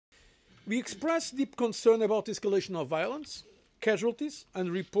We express deep concern about escalation of violence, casualties,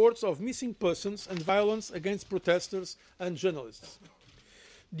 and reports of missing persons and violence against protesters and journalists.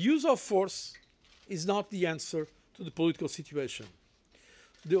 The use of force is not the answer to the political situation.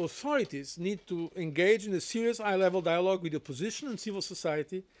 The authorities need to engage in a serious high-level dialogue with the opposition and civil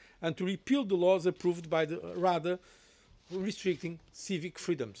society and to repeal the laws approved by the Rada restricting civic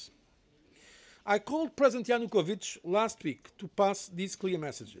freedoms. I called President Yanukovych last week to pass these clear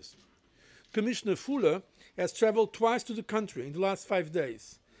messages. Commissioner Füle has traveled twice to the country in the last 5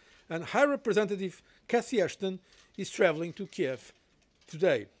 days, and High Representative Cathy Ashton is traveling to Kiev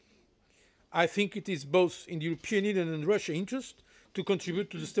today. I think it is both in the European Union and Russia's interest to contribute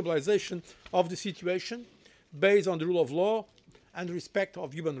to the stabilization of the situation based on the rule of law and respect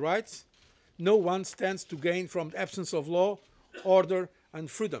of human rights. No one stands to gain from the absence of law, order and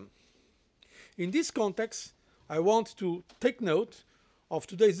freedom. In this context, I want to take note of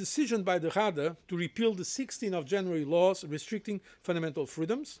today's decision by the Rada to repeal the 16th of January laws restricting fundamental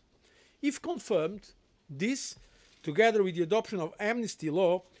freedoms. If confirmed, this, together with the adoption of amnesty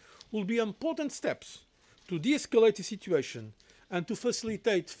law, will be important steps to de-escalate the situation and to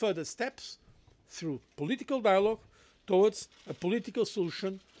facilitate further steps through political dialogue towards a political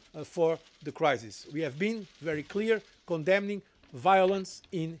solution for the crisis. We have been very clear condemning violence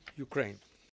in Ukraine.